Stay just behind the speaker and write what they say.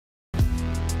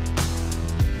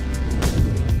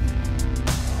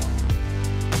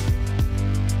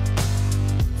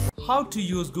How to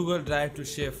use Google Drive to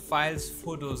share files,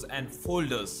 photos and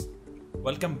folders.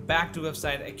 Welcome back to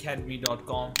website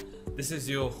academy.com. This is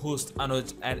your host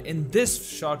Anuj, and in this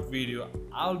short video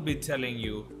I'll be telling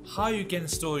you how you can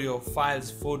store your files,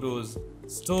 photos,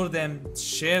 store them,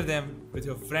 share them with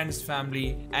your friends,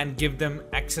 family and give them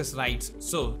access rights.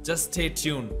 So just stay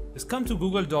tuned. Just come to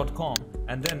google.com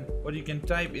and then what you can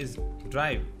type is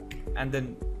drive, and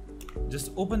then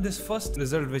just open this first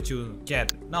result which you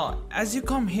get. Now as you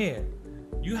come here,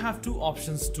 you have two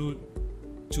options to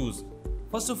choose.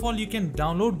 First of all, you can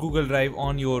download Google Drive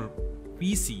on your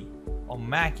PC or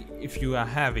Mac if you are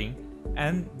having,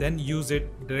 and then use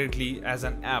it directly as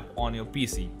an app on your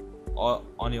PC or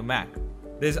on your Mac.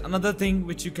 There's another thing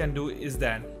which you can do is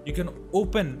that you can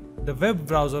open the web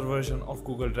browser version of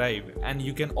Google Drive and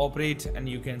you can operate and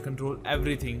you can control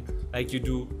everything like you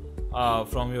do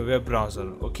from your web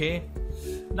browser. Okay,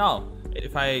 now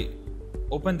if I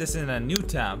open this in a new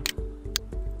tab,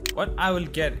 what I will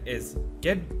get is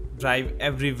get Drive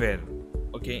everywhere.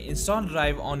 Okay, install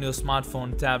Drive on your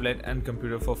smartphone, tablet and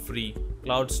computer for free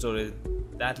cloud storage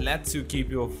that lets you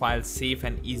keep your files safe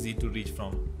and easy to reach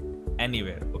from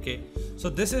anywhere. Okay, so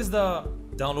this is the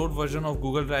download version of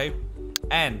Google Drive,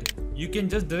 and you can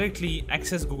just directly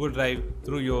access Google Drive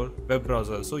through your web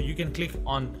browser. So you can click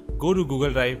on go to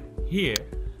Google Drive here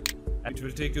and it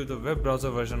will take you to the web browser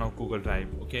version of Google Drive.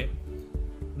 Okay,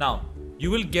 now you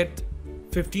will get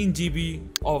 15 GB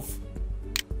of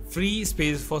free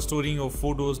space for storing your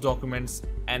photos, documents,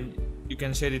 and you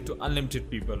can share it to unlimited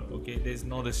people. Okay, there is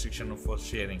no restriction for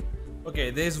sharing.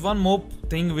 Okay, there is one more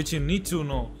thing which you need to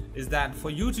know is that for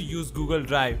you to use Google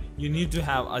Drive, you need to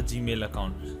have a Gmail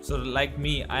account. So like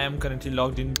me, I am currently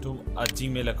logged into a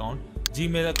Gmail account.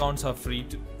 Gmail accounts are free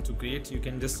to create. You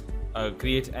can just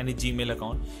create any Gmail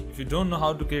account. If you don't know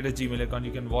how to create a Gmail account,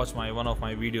 you can watch one of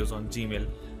my videos on Gmail,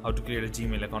 how to create a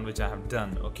Gmail account, which I have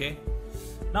done. Okay,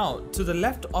 now to the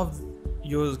left of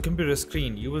your computer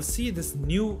screen, you will see this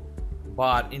new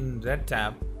bar in red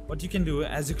tab. What you can do,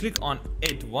 as you click on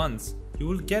it once, you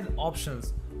will get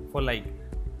options for like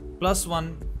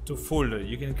 +1 to folder.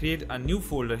 You can create a new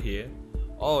folder here,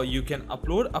 or you can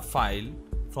upload a file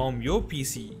from your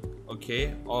PC,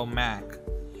 okay, or Mac,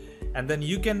 and then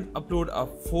you can upload a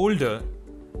folder,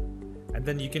 and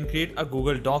then you can create a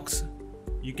Google Docs,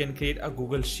 you can create a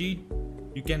Google Sheet,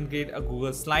 you can create a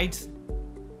Google Slides.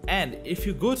 And if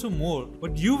you go to more,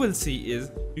 what you will see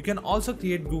is you can also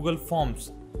create Google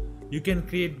Forms, you can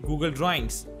create Google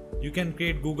Drawings, you can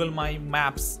create Google My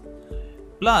Maps.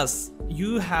 Plus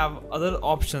you have other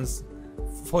options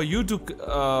for you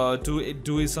to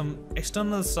do some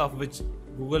external stuff which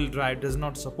Google Drive does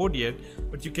not support yet.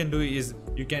 What you can do is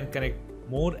you can connect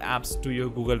more apps to your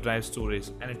Google Drive storage,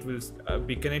 and it will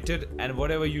be connected, and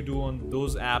whatever you do on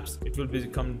those apps, it will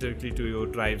come directly to your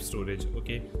Drive storage.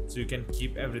 Okay, so you can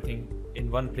keep everything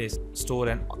in one place, store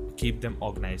and keep them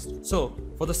organized. So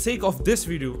for the sake of this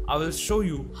video, I will show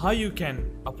you how you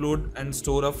can upload and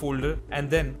store a folder, and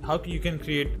then how you can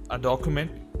create a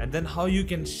document, and then how you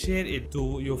can share it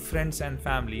to your friends and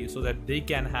family so that they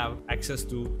can have access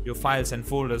to your files and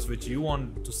folders which you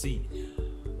want to see.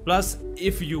 Plus,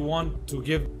 if you want to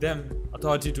give them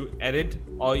authority to edit,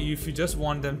 or if you just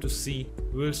want them to see,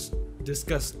 we'll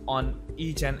discuss on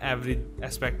each and every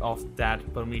aspect of that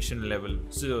permission level.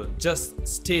 So just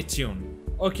stay tuned.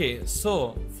 Okay,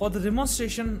 so for the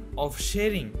demonstration of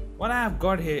sharing, what I have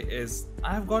got here is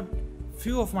I have got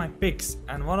few of my pics,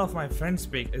 and one of my friends'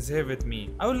 pic is here with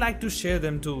me. I would like to share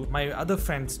them to my other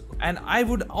friends, and I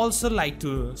would also like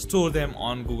to store them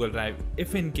on Google Drive.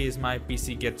 If in case my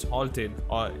PC gets halted,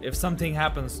 or if something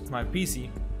happens to my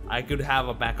PC, I could have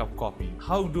a backup copy.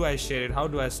 How do I share it? How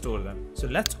do I store them? So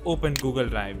let's open Google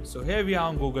Drive. So here we are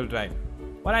on Google Drive.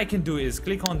 What I can do is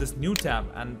click on this new tab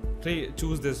and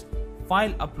choose this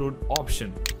file upload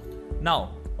option.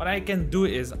 Now what I can do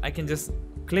is I can just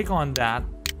click on that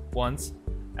once,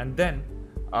 and then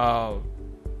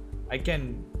I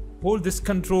can hold this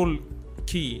control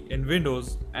key in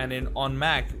Windows, and on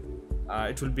Mac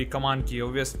it will be command key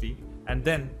obviously, and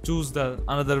then choose the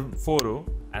another photo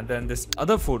and then this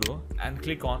other photo and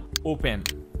click on open.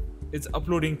 It's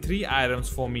uploading 3 items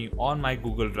for me on my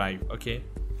Google Drive. Okay,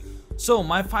 so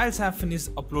my files have finished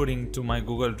uploading to my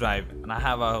Google Drive, and I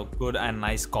have a good and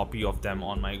nice copy of them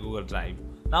on my Google Drive.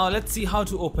 Now let's see how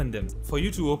to open them. For you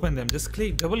to open them, just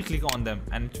double click on them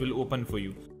and it will open for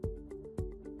you.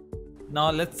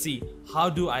 Now let's see how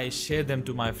do I share them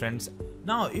to my friends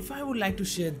Now if I would like to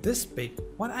share this pic,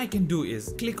 what I can do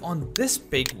is click on this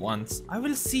pic once. I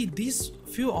will see these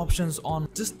few options on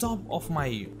just top of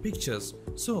my pictures.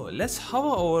 So let's hover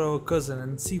over our cursor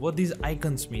and see what these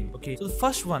icons mean. Okay, so the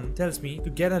first one tells me to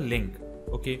get a link.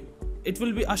 Okay, it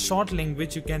will be a short link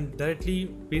which you can directly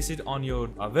paste it on your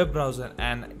web browser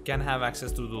and can have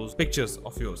access to those pictures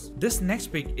of yours. This next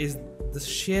pic is the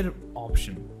share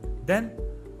option. Then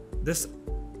this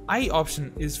I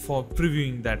option is for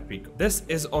previewing that pic. This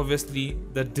is obviously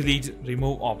the delete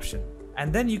remove option.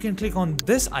 And then you can click on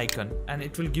this icon and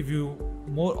it will give you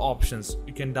more options.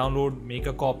 You can download, make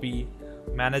a copy,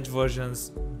 manage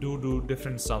versions, do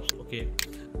different stuff. Okay,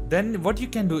 then what you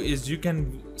can do is you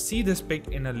can see this pic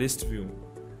in a list view.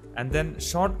 And then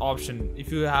sort option,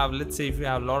 if you have, let's say if you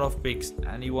have a lot of pics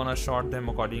and you want to sort them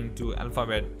according to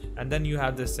alphabet, and then you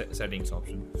have this settings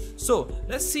option. So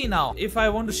let's see now, if I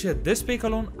want to share this pic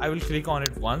alone, I will click on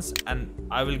it once and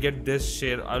I will get this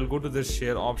share. I will go to this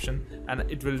share option and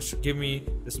it will give me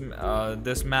this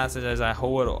message as I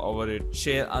hover over it,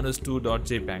 share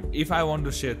anuj2.jpg. If I want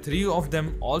to share 3 of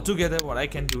them all together, what I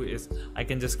can do is I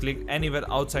can just click anywhere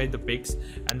outside the pics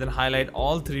and then highlight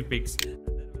all 3 pics.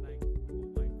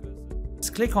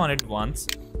 Click on it once.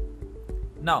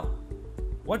 Now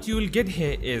what you will get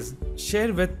here is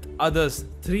share with others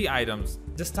 3 items.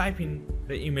 Just type in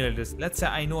the email address. Let's say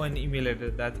I know an email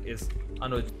address that is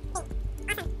Anuj.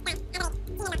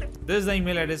 This is the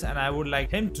email address and I would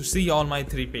like him to see all my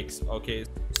 3 pics. Okay,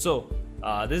 so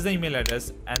this is the email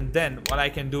address, and then what I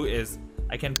can do is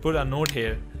I can put a note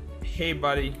here. Hey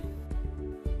buddy,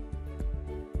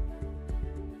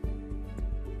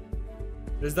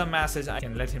 this is the message I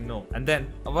can let him know. And then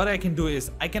what I can do is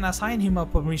I can assign him a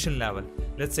permission level.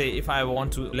 Let's say if I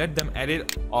want to let them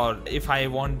edit, or if I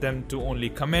want them to only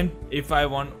comment, if I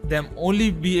want them only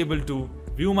be able to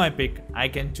view my pic, I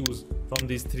can choose from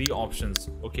these 3 options.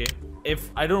 Okay,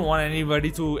 if I don't want anybody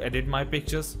to edit my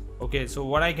pictures, okay, so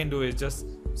what I can do is just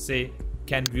say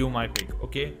can view my pic.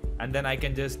 Okay, and then I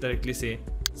can just directly say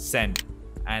send,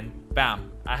 and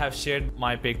bam, I have shared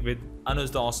my pic with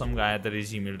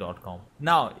anuj@gmail.com.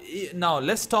 Now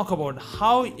let's talk about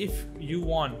how, if you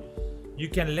want, you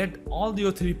can let all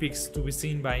your 3 pics to be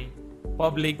seen by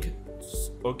public.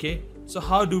 Okay, so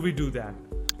how do we do that?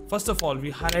 First of all, we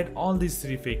highlight all these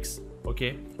 3 pics.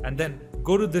 Okay, and then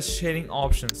go to this sharing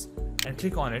options and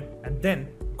click on it, and then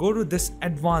go to this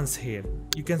advanced here.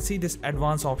 You can see this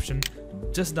advanced option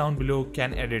just down below,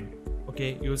 can edit.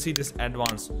 Okay, you will see this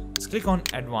advanced. Just click on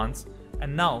advanced,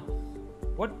 and now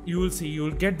what you will see, you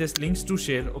will get this links to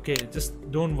share. Okay, just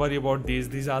don't worry about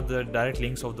these are the direct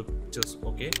links of the pictures.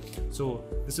 Okay, so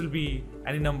this will be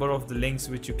any number of the links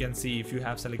which you can see. If you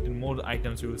have selected more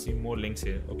items, you will see more links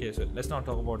here. Okay, so let's not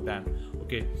talk about that.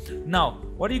 Okay, now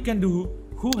what you can do,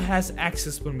 who has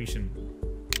access permission?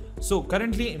 So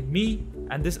currently me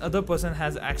and this other person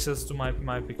has access to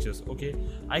my pictures. Okay,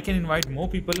 I can invite more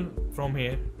people from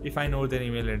here if I know their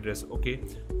email address. Okay,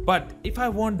 but if I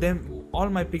want them all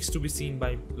my pics to be seen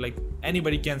by, like,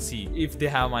 anybody can see if they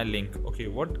have my link. Okay,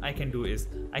 what I can do is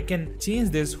I can change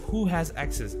this who has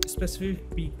access. Specific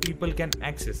people can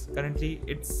access. Currently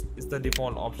it's the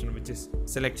default option which is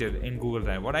selected in Google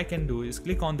Drive. What I can do is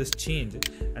click on this change,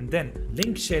 and then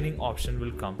link sharing option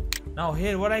will come. Now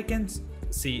here what I can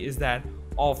see is that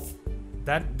off,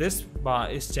 that this bar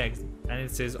is checked and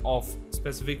it says off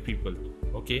specific people.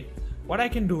 Okay, what I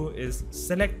can do is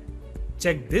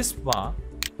check this bar,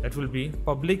 that will be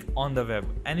public on the web.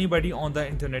 Anybody on the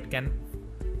internet can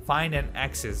find and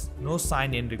access, no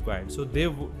sign in required. So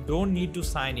they don't need to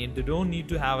sign in, they don't need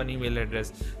to have an email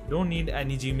address, don't need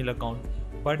any Gmail account,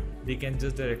 but they can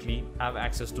just directly have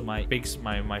access to my pics,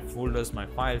 my folders, my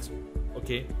files.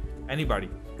 Okay, anybody.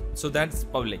 So that's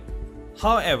public.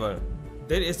 However,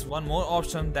 there is one more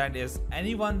option, that is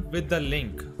anyone with the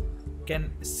link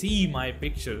can see my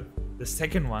picture, the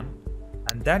second one,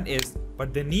 and that is,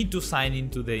 but they need to sign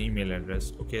into their email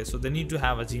address. Okay, so they need to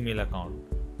have a Gmail account,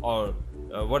 or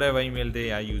whatever email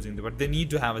they are using, but they need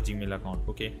to have a Gmail account.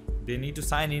 Okay, they need to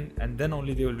sign in, and then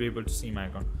only they will be able to see my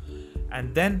account.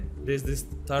 And then there's this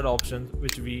third option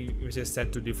which is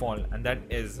set to default, and that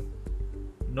is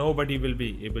nobody will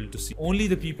be able to see. Only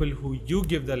the people who you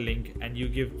give the link and you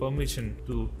give permission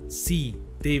to see,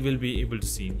 they will be able to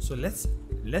see. So let's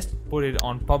put it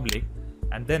on public,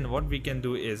 and then what we can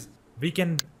do is we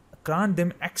can grant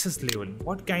them access level.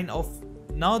 What kind of,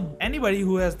 now anybody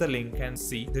who has the link can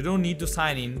see, they don't need to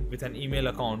sign in with an email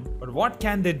account, but what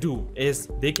can they do is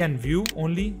they can view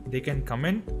only, they can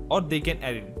comment, or they can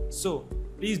edit. So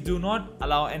please do not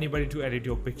allow anybody to edit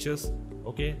your pictures.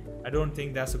 Okay, I don't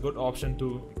think that's a good option to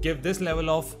give this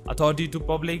level of authority to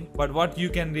public. But what you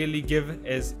can really give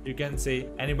is you can say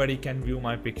anybody can view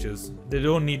my pictures. They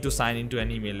don't need to sign into an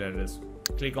email address.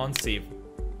 Click on save.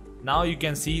 Now you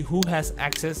can see who has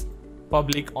access.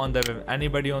 Public on the web.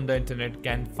 Anybody on the internet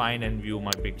can find and view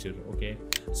my picture. Okay,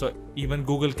 so even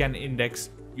Google can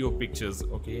index your pictures.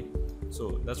 Okay,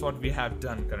 so that's what we have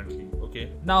done currently.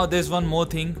 Okay, now there's one more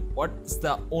thing. What's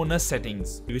the owner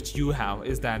settings which you have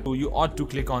is that you ought to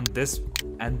click on this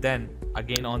and then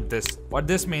again on this. What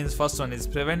this means, first one is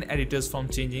prevent editors from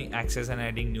changing access and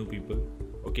adding new people.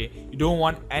 Okay, you don't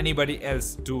want anybody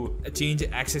else to change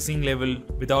accessing level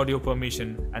without your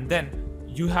permission. And then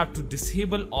you have to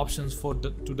disable options for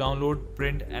to download,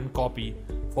 print and copy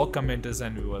for commenters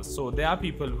and viewers. So there are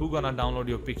people who gonna download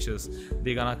your pictures,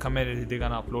 they're gonna comment it, they're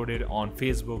gonna upload it on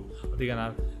Facebook, or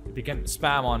they can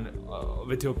spam on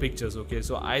with your pictures. Okay,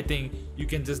 so I think you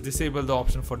can just disable the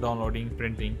option for downloading,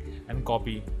 printing and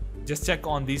copy. Just check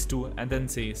on these two and then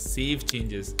say save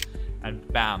changes, and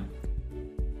bam.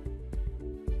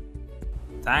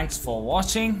 Thanks for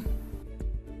watching.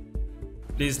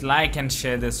 Please like and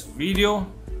share this video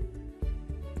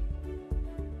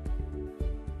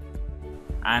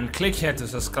and click here to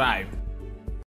subscribe.